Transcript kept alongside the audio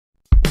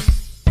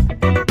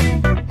Hello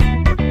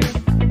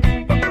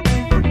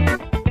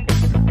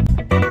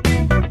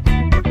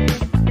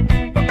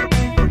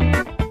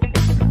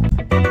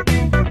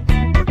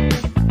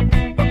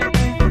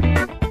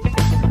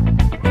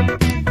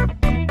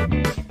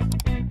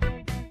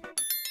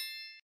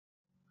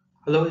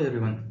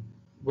everyone,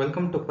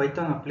 welcome to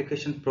Python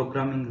Application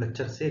Programming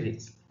lecture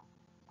series.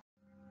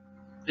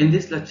 In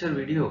this lecture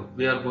video,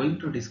 we are going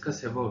to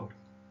discuss about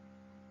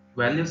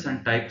values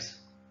and types,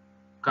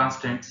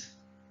 constants,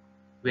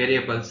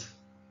 variables,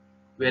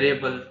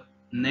 variable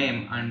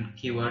name and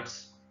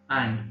keywords,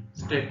 and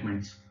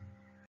statements.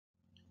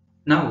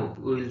 Now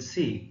we will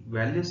see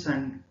values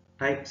and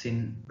types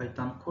in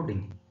Python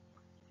coding.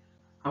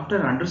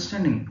 After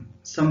understanding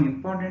some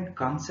important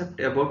concept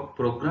about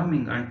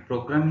programming and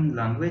programming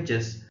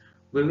languages,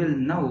 we will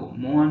now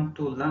move on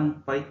to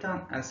learn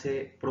Python as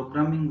a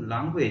programming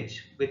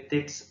language with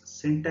its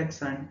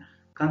syntax and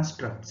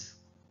constructs.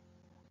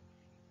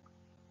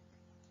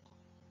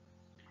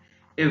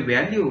 A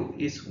value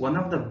is one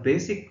of the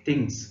basic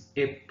things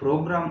a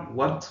program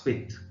works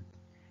with.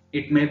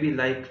 It may be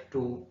like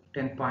 2,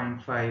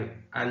 10.5,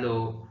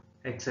 allo,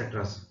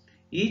 etc.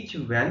 Each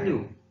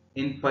value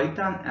in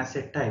Python as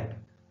a type.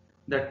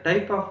 The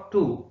type of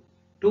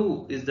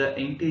 2 is the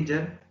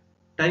integer,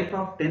 type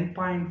of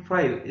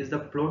 10.5 is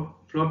the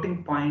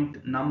floating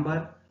point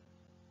number,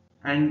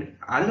 and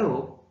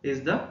allo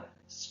is the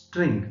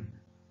string.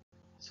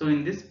 So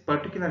in this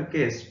particular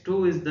case,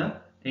 2 is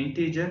the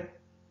integer,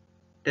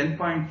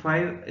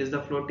 10.5 is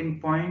the floating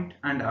point,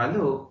 and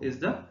allo is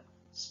the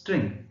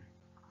string.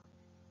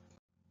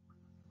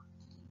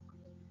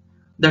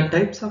 The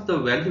types of the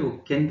value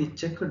can be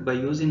checked by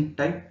using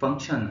type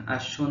function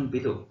as shown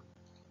below.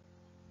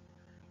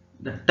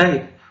 The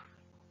type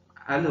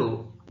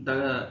allo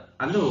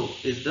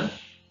is the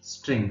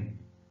string,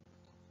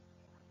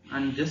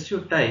 and just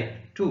you type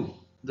 2,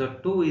 the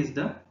 2 is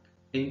the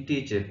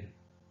integer.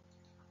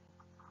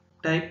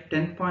 Type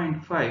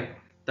 10.5,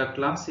 the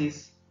class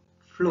is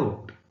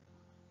float.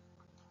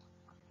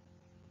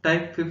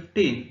 Type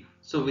 15,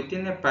 so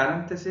within a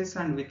parenthesis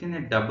and within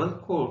a double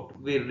quote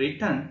we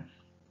return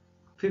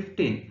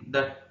 15,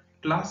 the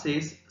class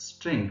is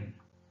string.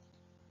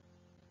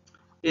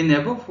 In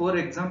above 4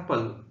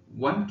 example,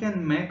 one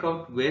can make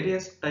out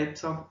various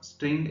types of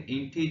string,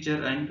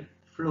 integer and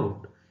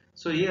float.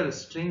 So here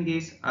string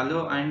is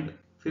allo and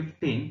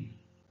 15,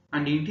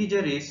 and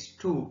integer is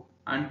 2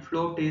 and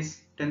float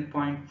is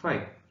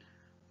 10.5.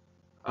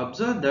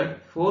 Observe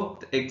that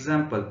fourth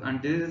example,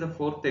 and this is the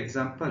fourth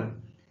example.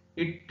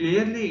 It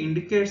clearly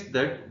indicates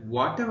that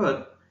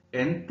whatever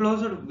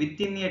enclosed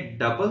within a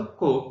double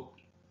quote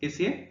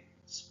is a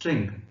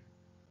string.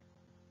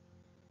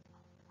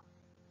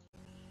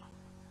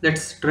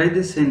 Let's try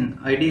this in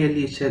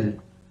IDLE shell.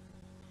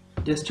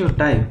 Just you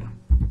type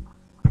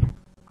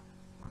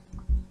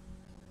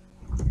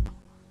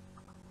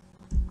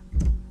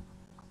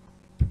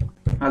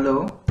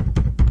hello,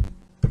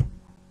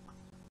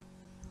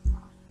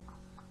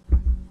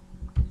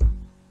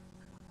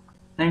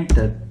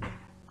 enter.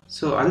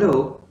 So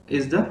hello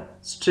is the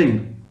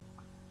string.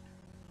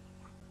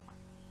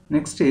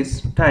 Next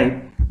is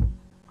type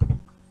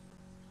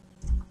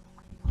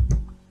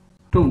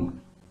 2.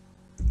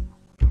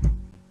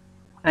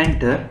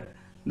 Enter.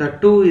 The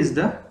 2 is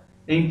the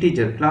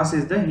integer, class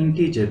is the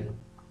integer.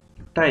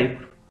 Type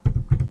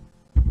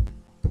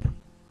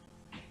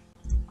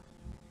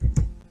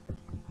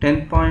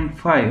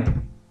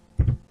 10.5.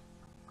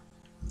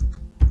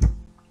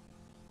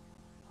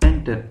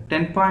 Enter.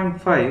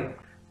 10.5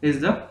 is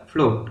the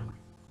float.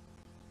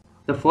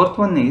 The fourth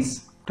one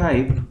is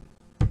type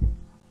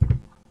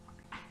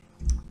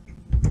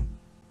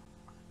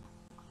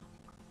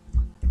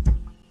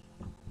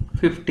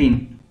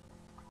 15.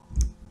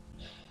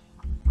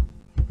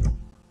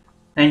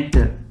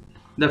 Enter.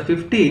 The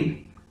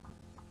 15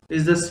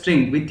 is the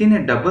string within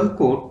a double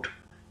quote,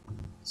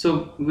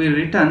 so we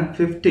return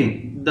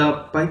 15. The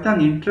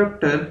Python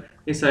interpreter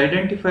is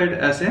identified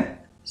as a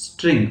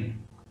string.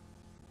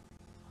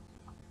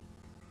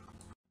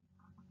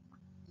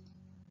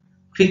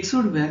 Fixed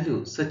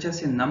values such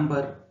as a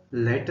number,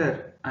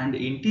 letter and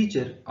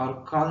integer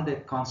are called a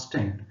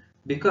constant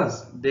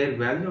because their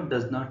value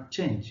does not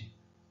change.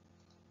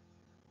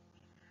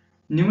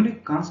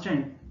 Numeric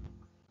constant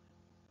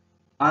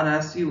are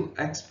as you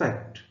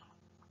expect.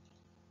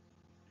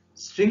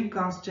 String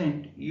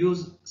constant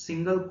use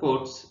single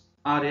quotes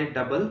or a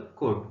double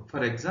quote.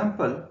 For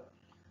example,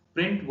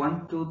 print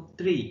 1, 2,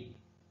 3.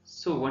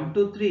 So 1,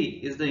 2, 3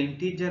 is the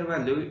integer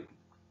value.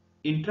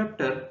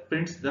 Interpreter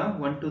prints the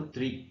 1, 2,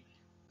 3.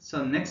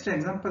 So next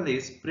example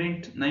is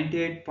print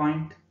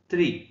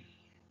 98.3.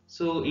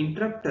 So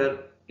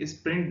interpreter is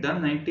print the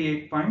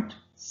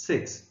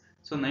 98.6.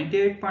 So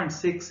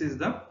 98.6 is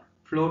the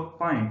float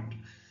point.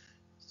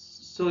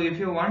 So if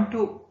you want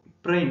to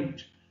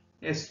print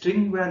a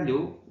string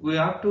value, we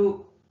have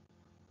to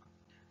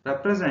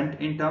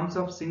represent in terms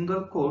of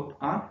single quote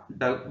or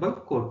double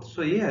quote.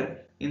 So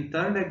here in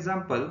third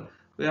example,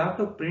 we have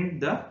to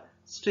print the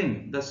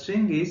string. The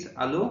string is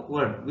hello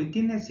world.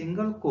 Within a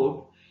single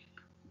quote,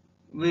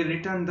 we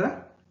return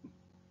the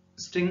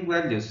string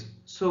values.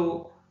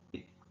 So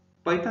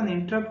Python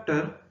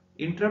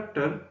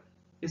interrupter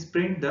is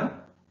print the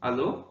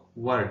hello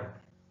world.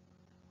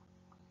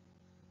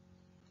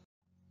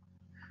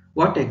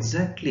 What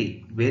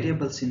exactly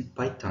variables in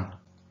Python?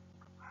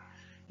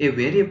 A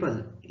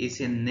variable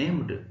is a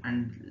named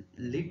and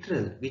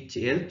literal which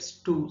helps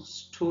to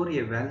store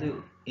a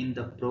value in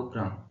the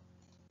program.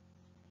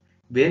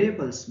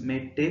 Variables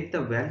may take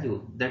the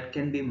value that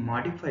can be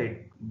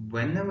modified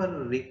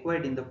whenever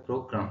required in the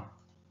program.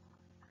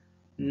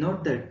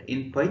 Note that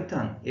in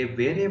Python, a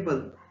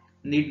variable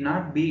need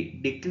not be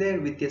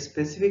declared with a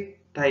specific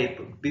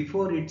type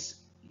before its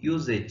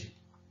usage.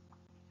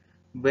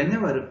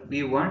 Whenever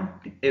we want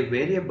a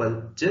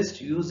variable, just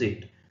use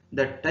it.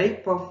 The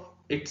type of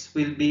it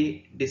will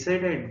be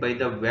decided by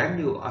the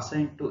value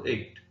assigned to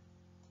it.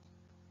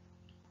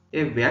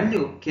 A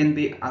value can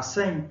be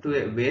assigned to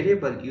a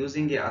variable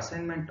using a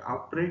assignment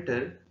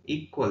operator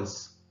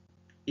equals.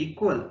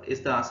 Equal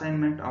is the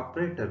assignment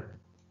operator.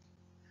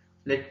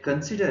 Let's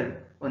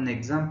consider one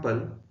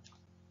example.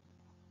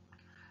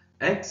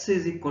 X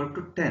is equal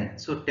to 10.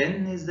 So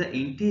 10 is the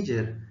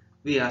integer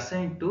we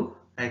assign to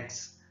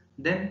x.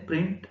 Then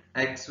print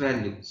x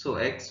value. So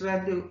x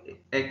value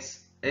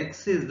x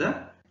is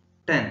the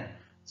 10.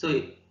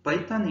 So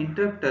Python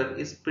interpreter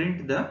is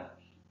print the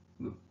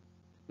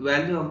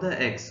value of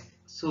the x.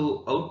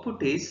 So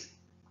output is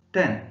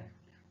 10.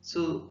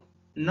 So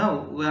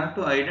now we have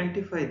to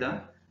identify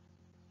the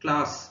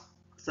class.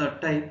 So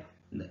type,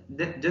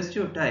 just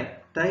you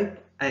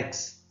type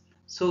x.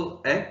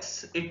 So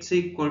x it's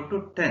equal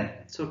to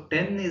 10. So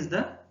 10 is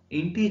the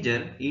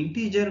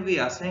integer we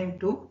assign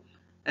to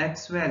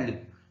x value.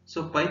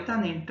 So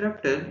Python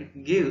interpreter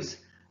gives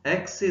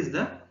x is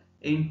the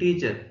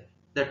integer.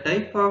 The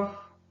type of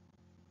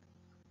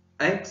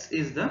x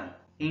is the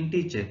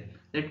integer.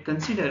 Let's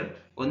consider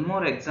one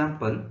more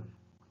example.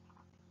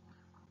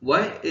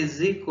 Y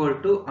is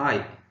equal to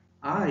I.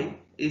 I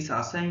is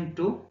assigned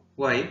to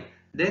y.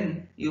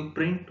 Then you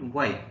print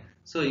y.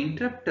 So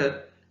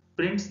interpreter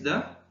prints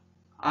the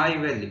I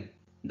value.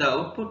 The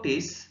output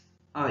is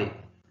I.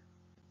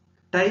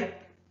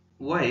 Type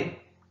y.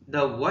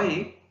 The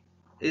y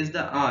is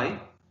the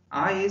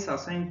I is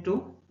assigned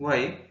to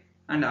y,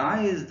 and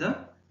I is the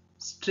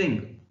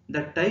string.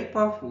 The type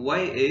of y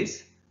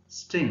is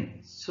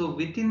string. So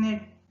within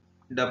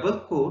a double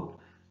quote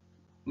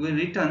we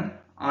return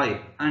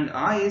I, and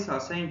I is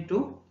assigned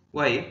to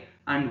y,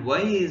 and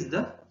y is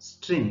the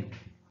string.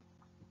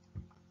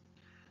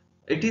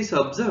 It is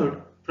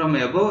observed from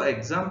above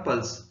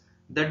examples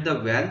that the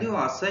value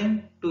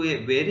assigned to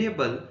a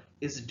variable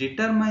is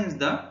determines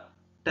the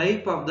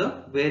type of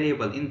the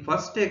variable. In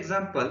first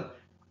example,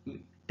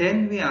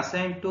 10 we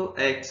assign to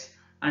x,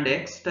 and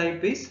x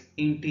type is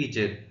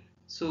integer.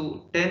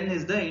 So 10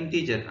 is the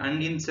integer,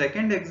 and in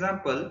second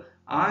example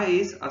I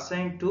is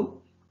assigned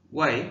to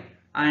y,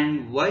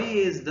 and y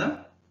is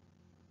the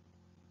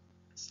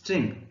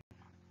string.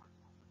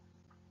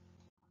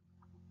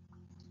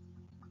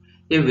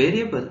 A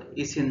variable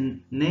is a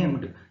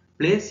named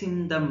place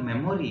in the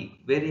memory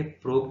where a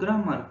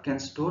programmer can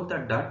store the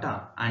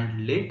data,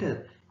 and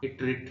later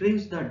it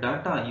retrieves the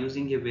data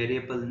using a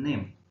variable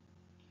name.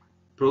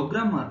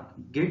 Programmer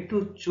get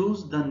to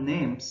choose the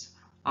names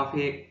of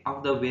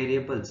the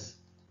variables.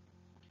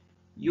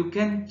 You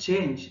can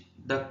change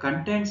the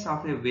contents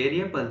of a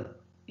variable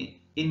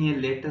in a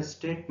later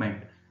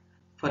statement.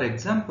 For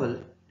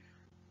example,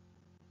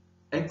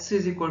 x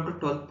is equal to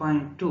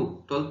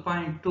 12.2.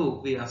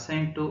 12.2 we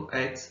assign to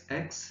x.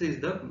 X is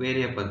the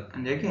variable,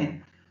 and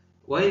again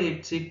y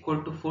it's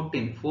equal to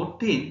 14.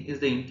 14 is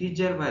the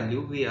integer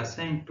value we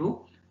assign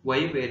to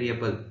y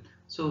variable.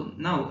 So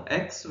now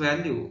x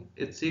value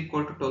it's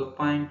equal to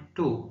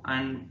 12.2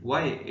 and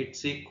y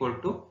it's equal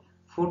to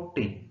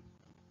 14.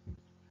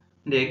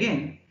 And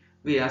again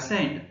we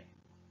assigned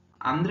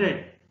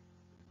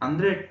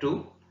 100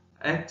 to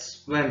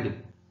x value.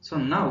 So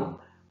now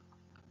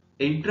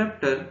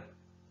interpreter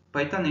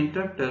Python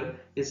interpreter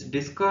is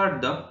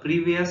discard the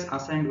previous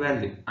assigned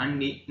value,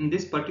 and in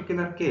this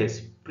particular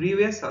case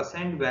previous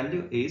assigned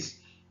value is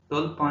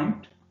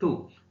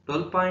 12.2.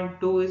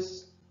 12.2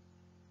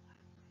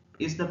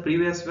 is the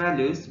previous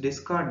value is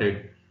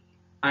discarded,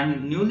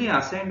 and newly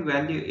assigned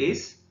value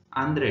is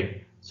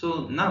 100.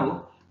 So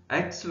now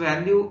x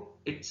value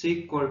it's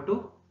equal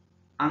to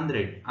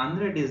 100.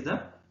 100 is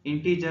the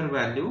integer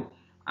value,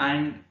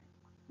 and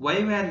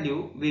y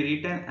value we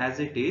return as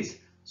it is.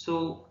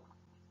 So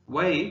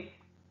y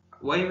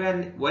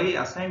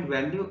assigned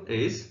value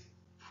is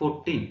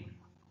 14.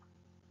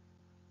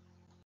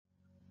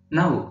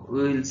 Now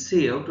we will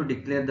see how to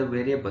declare the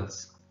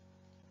variables.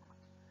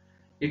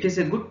 It is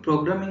a good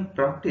programming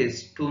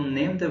practice to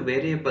name the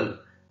variable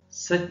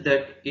such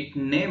that its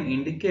name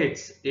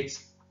indicates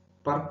its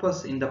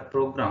purpose in the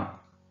program.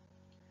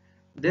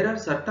 There are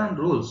certain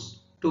rules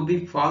to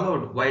be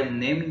followed while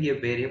naming a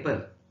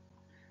variable.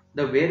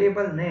 The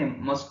variable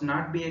name must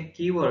not be a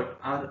keyword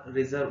or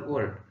reserved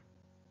word.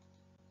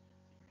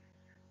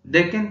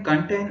 They can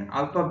contain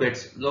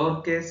alphabets,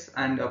 lowercase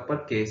and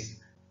uppercase.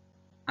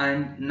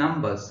 and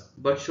numbers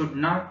but should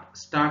not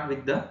start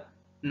with the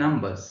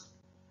numbers.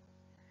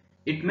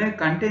 It may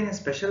contain a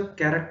special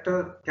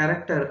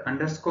character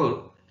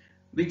underscore,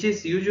 which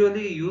is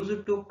usually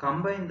used to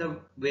combine the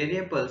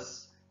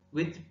variables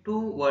with two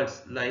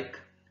words like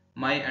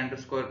my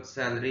underscore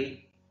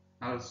salary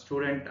or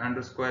student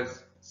underscore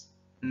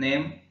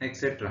name,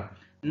 etc.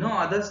 No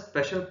other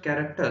special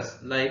characters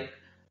like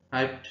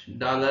at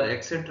dollar,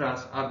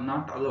 etc. are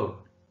not allowed.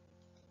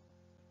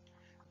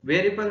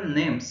 Variable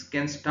names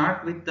can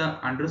start with the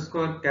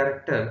underscore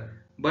character,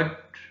 but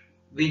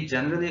we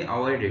generally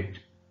avoid it.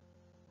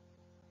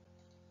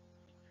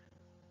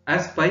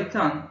 As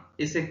Python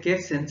is a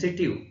case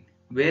sensitive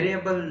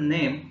variable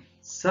name,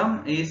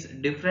 sum is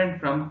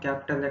different from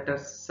capital letter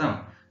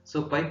sum.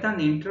 So Python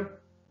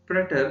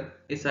interpreter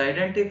is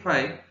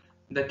identify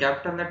the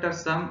capital letter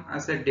sum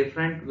as a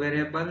different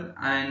variable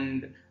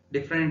and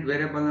different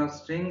variable or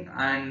string,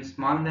 and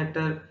small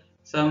letter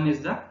sum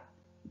is the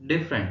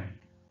different.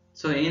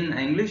 So in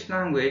English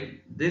language,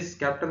 this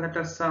capital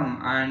letter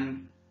sum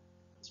and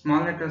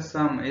small letter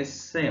sum is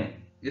same.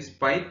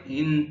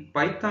 In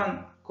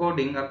Python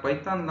coding or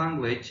Python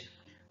language,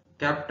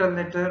 capital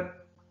letter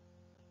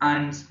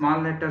and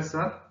small letters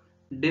are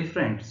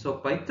different. So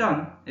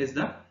Python is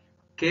the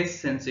case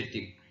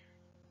sensitive.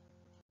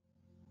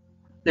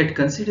 Let's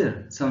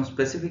consider some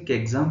specific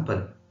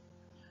example.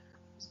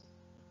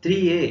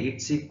 3a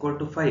it's equal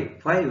to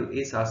 5. 5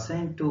 is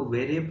assigned to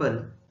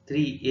variable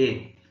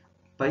 3a.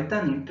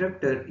 Python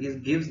interpreter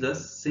gives the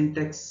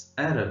syntax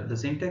error. The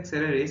syntax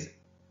error is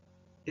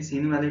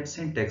invalid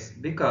syntax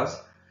because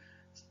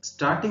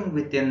starting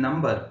with a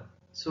number.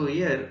 So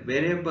here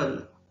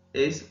variable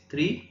is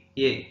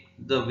 3a.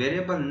 The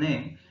variable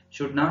name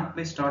should not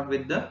be start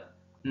with the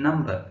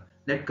number.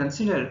 Let's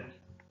consider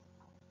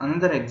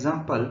another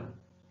example.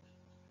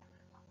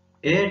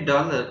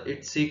 $,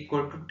 it's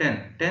equal to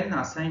 10. 10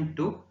 assigned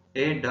to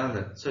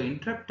 $. So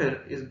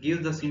interpreter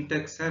gives the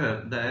syntax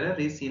error. The error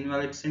is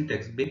invalid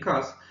syntax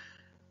because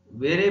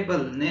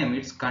variable name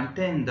it's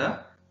contain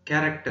the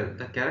character.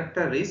 The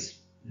character is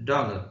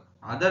 $.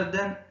 Other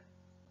than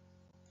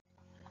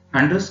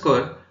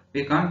underscore,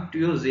 we can't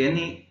use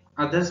any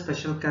other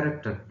special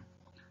character.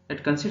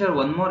 Let's consider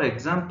one more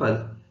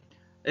example.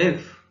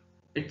 If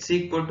it's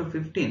equal to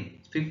 15,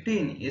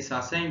 15 is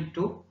assigned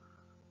to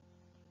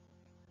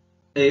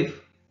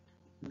if.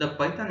 The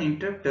Python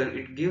interpreter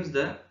gives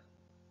the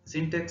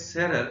syntax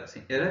error.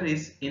 Error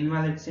is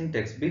invalid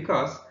syntax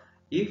because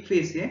if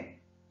is a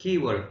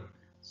keyword,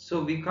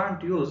 so we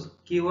can't use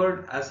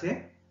keyword as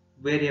a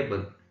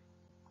variable.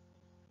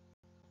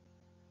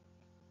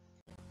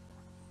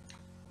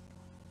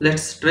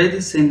 Let's try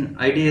this in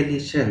ideally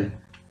shell.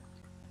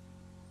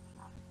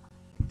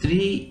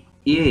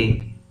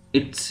 3a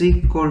it's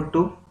equal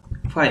to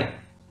 5.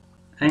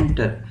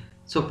 Enter.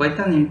 So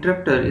Python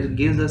interpreter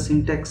gives the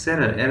syntax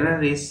error.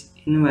 Error is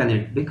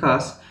invalid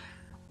because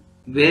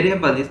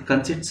variable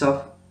consists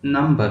of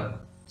number.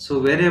 So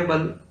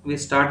variable we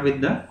start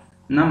with the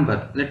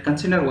number. Let's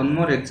consider one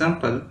more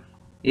example.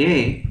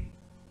 $,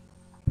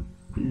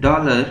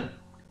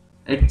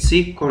 it's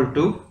equal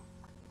to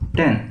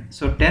 10.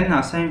 So 10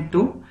 assigned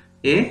to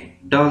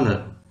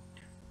 $.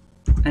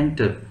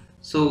 Enter.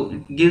 So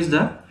it gives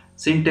the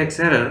syntax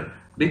error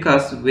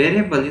because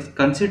variable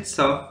consists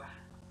of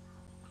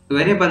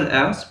variable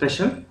have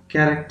special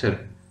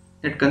character.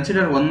 Let's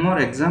consider one more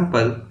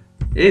example.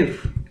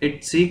 If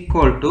it's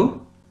equal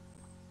to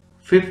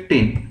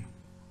 15,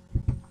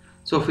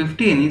 so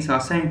 15 is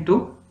assigned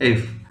to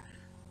if.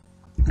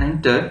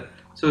 Enter.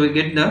 So we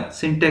get the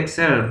syntax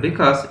error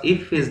because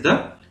if is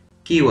the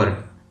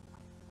keyword.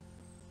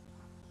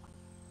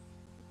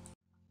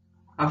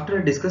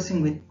 After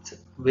discussing with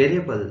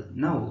variable,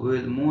 now we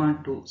will move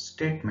on to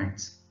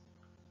statements.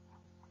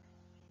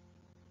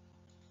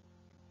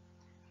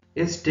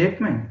 A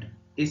statement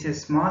is a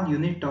small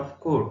unit of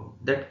code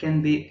that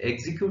can be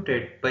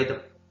executed by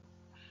the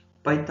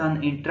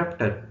Python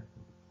interpreter.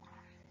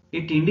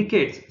 It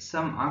indicates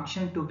some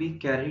action to be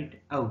carried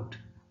out.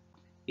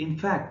 In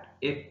fact,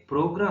 a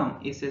program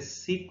is a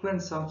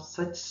sequence of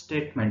such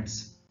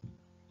statements.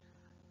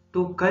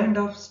 Two kinds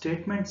of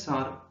statements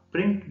are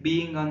print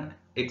being an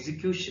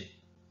execution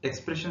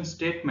expression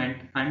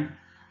statement and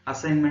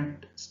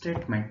assignment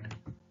statement.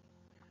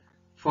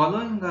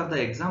 Following are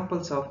the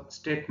examples of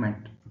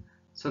statement.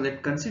 So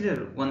let's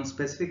consider one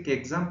specific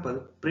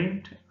example,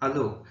 print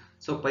allow.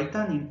 So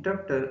Python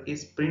interpreter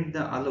is print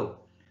the allow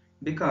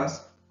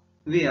because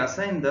we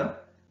assign the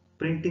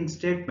printing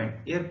statement.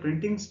 Here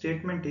printing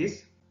statement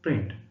is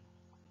print.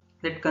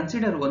 Let's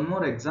consider one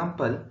more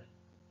example.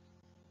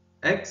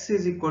 X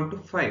is equal to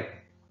 5.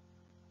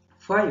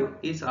 5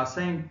 is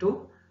assigned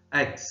to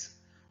X.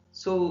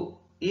 So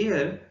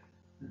here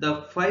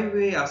the 5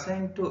 we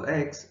assigned to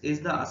X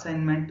is the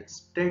assignment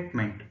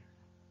statement.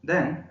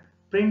 Then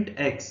print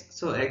X.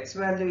 So X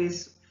value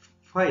is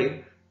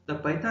 5. The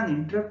Python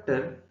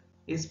interpreter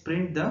is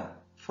print the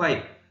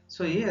 5.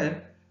 So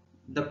here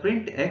the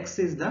print X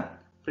is the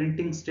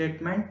printing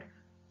statement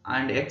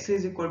and X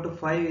is equal to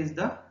 5 is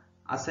the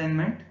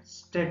assignment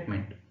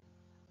statement.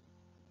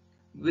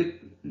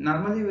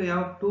 Normally we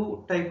have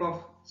two type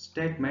of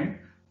statement.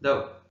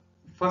 The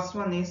first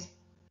one is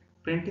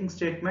printing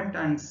statement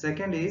and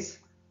second is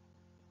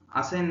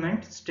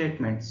assignment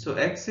statement. So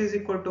x is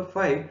equal to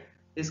 5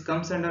 is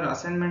comes under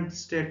assignment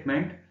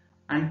statement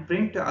and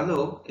print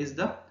allow is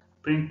the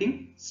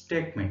printing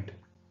statement.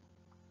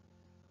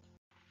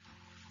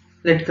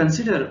 Let's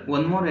consider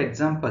one more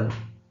example.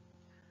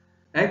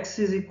 X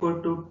is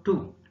equal to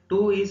 2.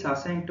 2 is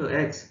assigned to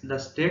x. The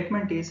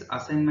statement is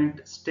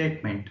assignment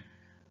statement.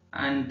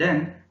 And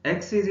then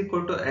x is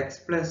equal to x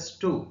plus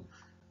 2.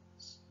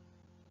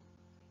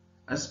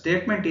 A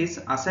statement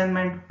is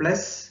assignment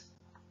plus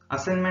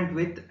assignment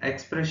with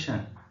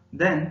expression.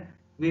 Then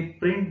we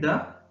print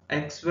the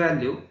x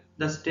value.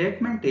 The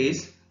statement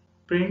is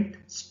print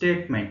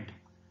statement.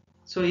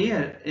 So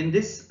here in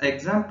this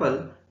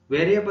example,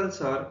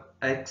 variables are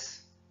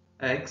x,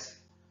 x,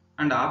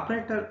 and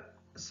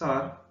operators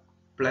are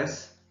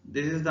plus.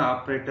 This is the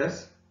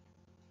operators.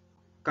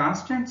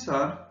 Constants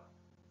are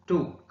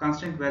 2.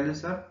 Constant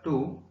values are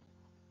 2.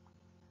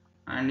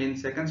 And in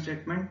second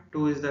statement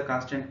 2 is the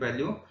constant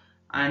value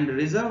and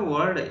reserved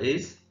word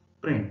is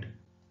print.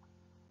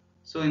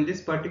 So in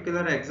this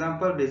particular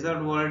example,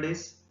 reserved word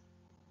is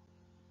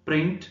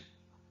print,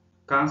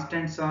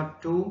 constants are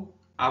 2,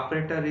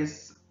 operator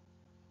is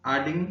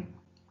adding,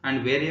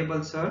 and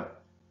variables are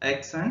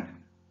x and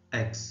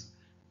x.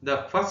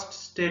 The first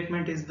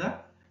statement is the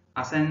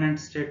assignment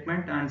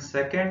statement and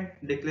second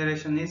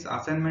declaration is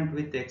assignment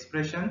with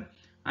expression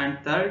and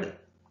third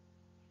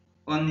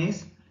one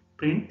is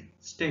print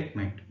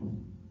statement.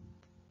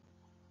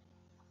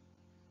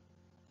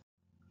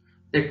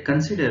 Let's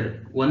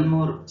consider one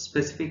more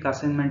specific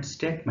assignment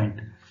statement.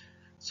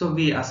 So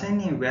we assign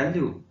a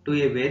value to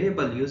a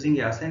variable using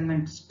a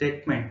assignment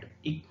statement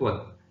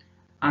equal.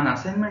 An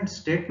assignment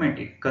statement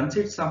it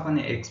consists of an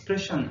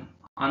expression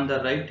on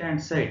the right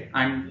hand side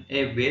and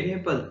a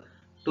variable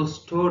to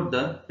store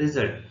the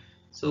result.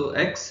 So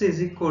x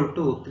is equal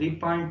to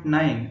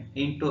 3.9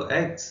 into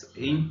x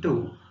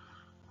into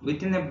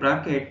within a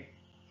bracket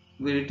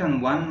we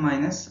return 1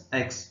 minus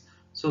x.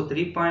 So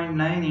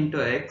 3.9 into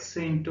x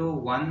into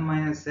 1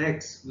 minus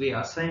x we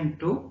assign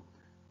to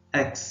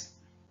x.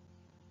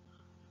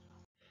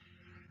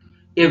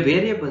 A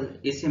variable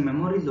is a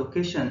memory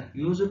location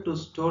used to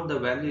store the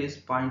value is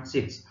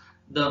 0.6.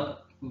 The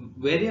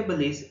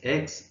variable is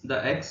x,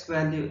 the x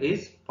value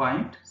is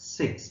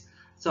 0.6.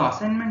 So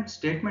assignment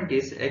statement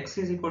is x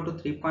is equal to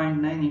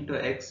 3.9 into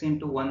x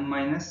into 1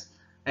 minus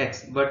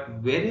x, but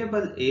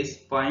variable is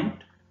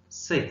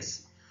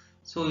 0.6.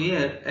 So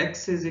here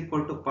x is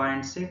equal to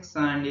 0.6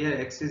 and here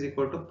x is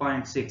equal to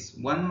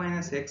 0.6. 1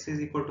 minus x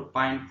is equal to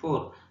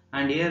 0.4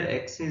 and here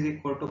x is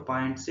equal to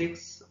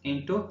 0.6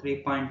 into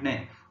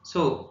 3.9.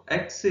 So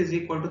x is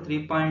equal to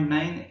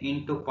 3.9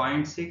 into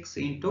 0.6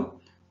 into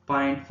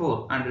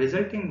 0.4 and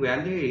resulting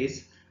value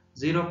is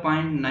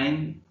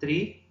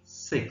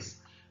 0.936.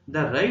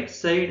 The right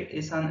side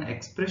is an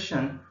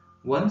expression.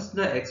 Once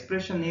the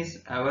expression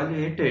is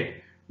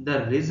evaluated,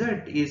 the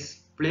result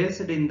is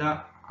placed in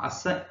the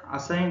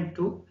assigned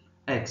to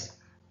x.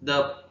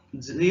 The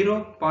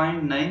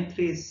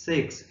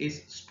 0.936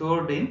 is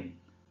stored in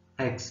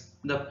x.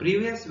 The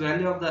previous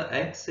value of the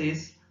x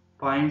is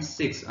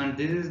 0.6 and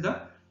this is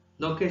the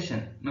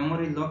location,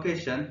 memory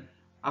location.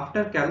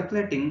 After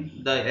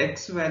calculating, the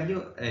x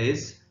value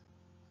is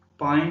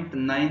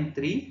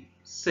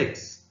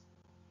 0.936.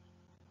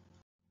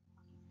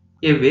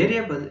 A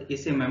variable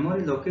is a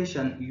memory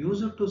location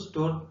used to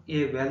store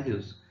a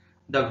values.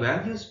 The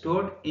value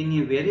stored in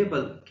a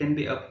variable can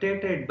be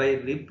updated by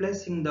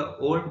replacing the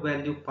old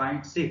value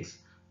 0.6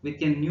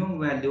 with a new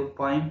value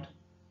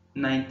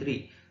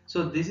 0.93.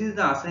 So this is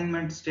the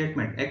assignment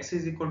statement. X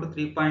is equal to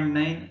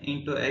 3.9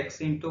 into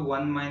x into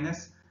 1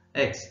 minus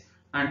x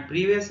and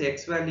previous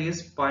x value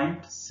is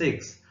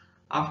 0.6.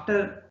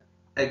 After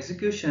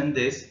execution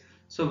this,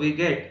 so we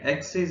get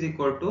x is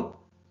equal to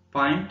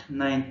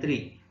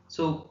 0.93.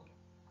 So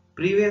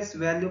previous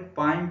value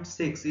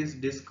 0.6 is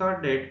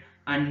discarded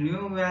and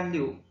new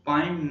value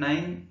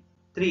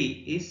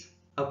 0.93 is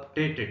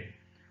updated.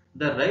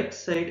 The right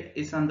side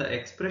is on the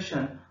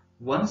expression.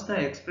 Once the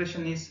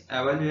expression is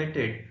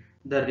evaluated,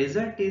 the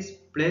result is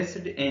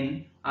placed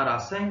in or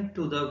assigned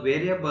to the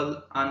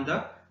variable on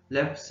the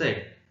left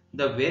side.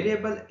 The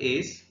variable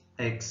is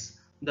x.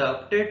 The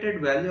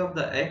updated value of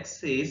the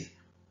x is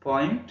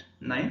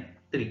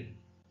 0.93.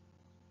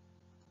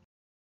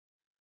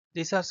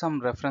 These are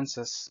some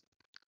references.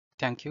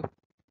 Thank you.